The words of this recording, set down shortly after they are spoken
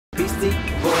Beastie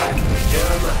Boy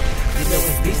Drumma. You know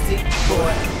it's Beastie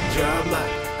Boy Drumma.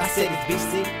 I said it's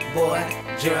Beastie Boy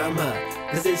Drumma.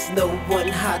 Cause there's no one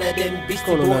hotter than Beastie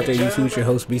Boy. What's going on out there, YouTube? It's your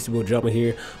host BeastieBoyDrumma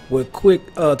here with a quick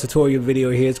tutorial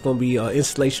video here. It's going to be an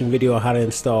installation video on how to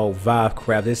install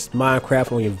Vivecraft. This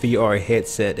Minecraft on your VR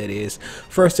headset, that is.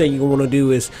 First thing you're going to want to do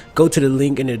is go to the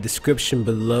link in the description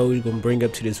below. You're going to bring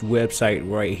up to this website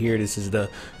right here. This is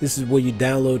where you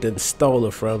download the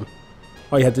installer from.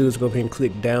 All you have to do is go up here and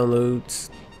click downloads.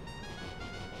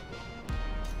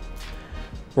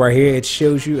 Right here it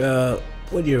shows you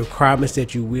what your requirements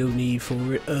that you will need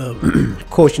for it. Of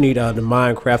course you need the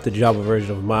Minecraft, the Java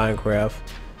version of Minecraft,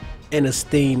 and a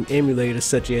Steam emulator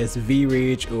such as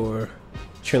V-Ridge or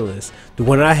Trillis. The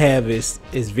one I have is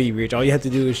V-Ridge. All you have to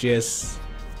do is just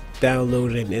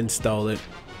download it and install it.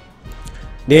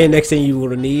 Then next thing you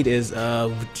want to need is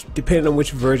depending on which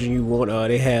version you want,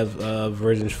 they have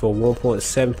versions for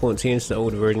 1.7.10 is the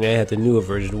older version. They have the newer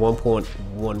version, 1.11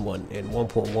 and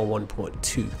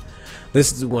 1.11.2.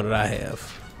 This is the one that I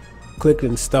have. Click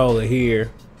installer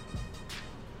here.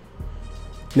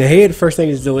 Now here the first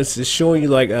thing it's doing is showing you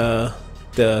like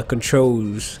the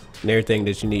controls and everything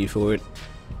that you need for it.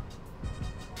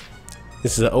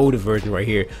 This is the older version right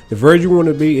here. The version you want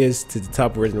to be is to the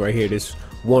top version right here. This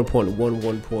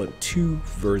 1.11.2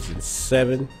 version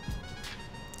 7.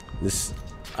 This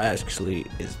actually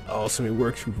is awesome. It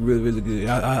works really good.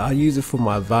 I use it for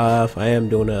my Vive. I am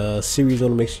doing a series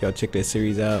on it. Make sure y'all check that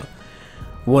series out.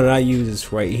 One that I use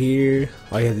is right here.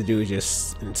 All you have to do is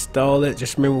just install it.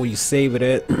 Just remember where you save it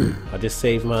at. I just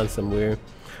saved mine somewhere.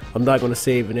 I'm not going to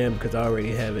save it in because I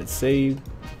already have it saved.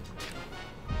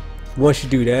 Once you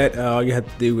do that, all you have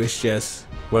to do is just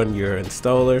run your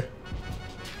installer.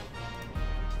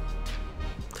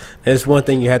 There's one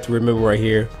thing you have to remember right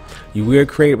here. You will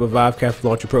create a Vivecraft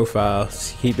launcher profile.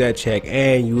 Keep that checked,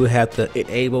 and you will have to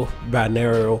enable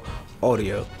binaural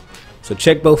audio. So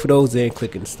check both of those and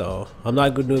click install. I'm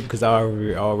not going to do it because I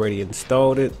already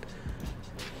installed it.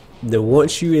 Then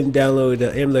once you download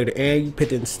the emulator and you put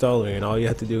the installer in, all you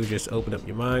have to do is just open up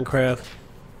your Minecraft.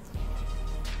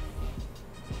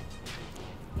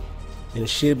 And it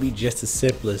should be just as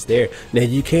simple as there. Now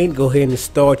you can go ahead and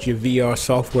start your VR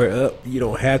software up. You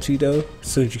don't have to though. As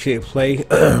soon as you click play,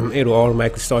 it'll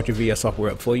automatically start your VR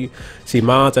software up for you. See,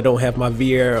 mine, I don't have my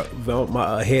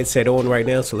VR headset on right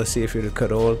now, so let's see if it'll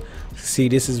cut on. See,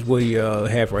 this is what you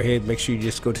have right here. Make sure you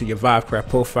just go to your Vivecraft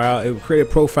profile. It will create a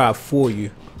profile for you.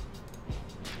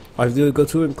 All you do is go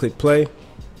to it and click play.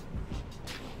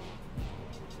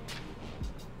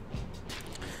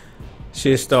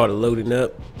 Should start loading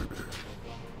up.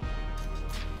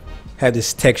 Had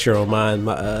this texture on mine,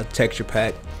 my texture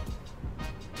pack.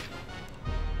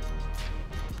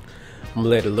 I'm gonna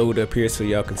let it load up here so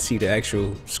y'all can see the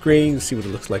actual screen, see what it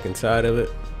looks like inside of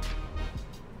it.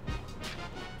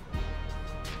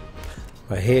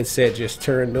 My headset just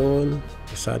turned on,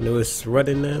 so I know it's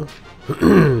running now.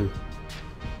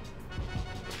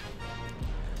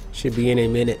 Should be in a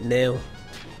minute now.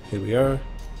 Here we are.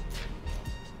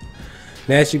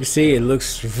 Now as you can see, it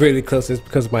looks really close. It's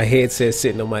because my headset's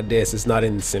sitting on my desk. It's not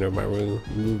in the center of my room.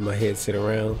 Move my headset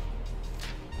around.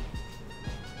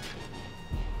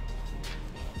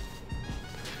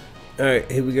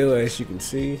 Alright, here we go. As you can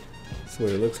see, that's what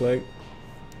it looks like.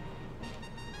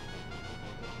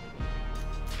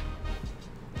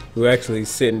 We're actually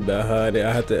sitting behind it.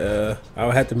 I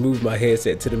would have to move my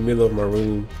headset to the middle of my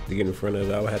room to get in front of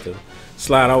it. I would have to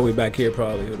slide all the way back here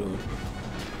probably. Hold on.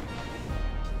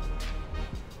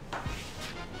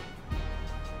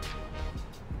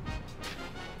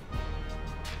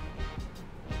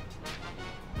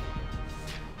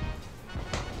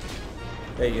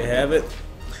 There you have it.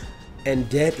 And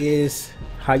that is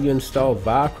how you install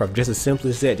Vivecraft. Just as simple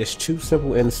as that. Just 2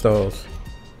 simple installs.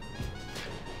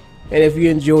 And if you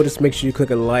enjoyed this, make sure you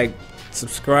click a like,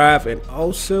 subscribe, and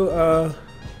also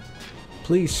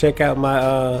please check out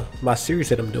my series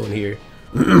that I'm doing here.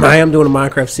 I am doing a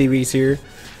Minecraft series here.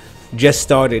 Just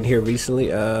started here recently.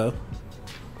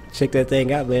 Check that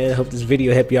thing out, man. I hope this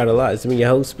video helped you out a lot. It's me, your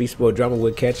host, BeastieBoyDrumma.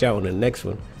 We'll catch y'all on the next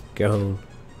one. Go home.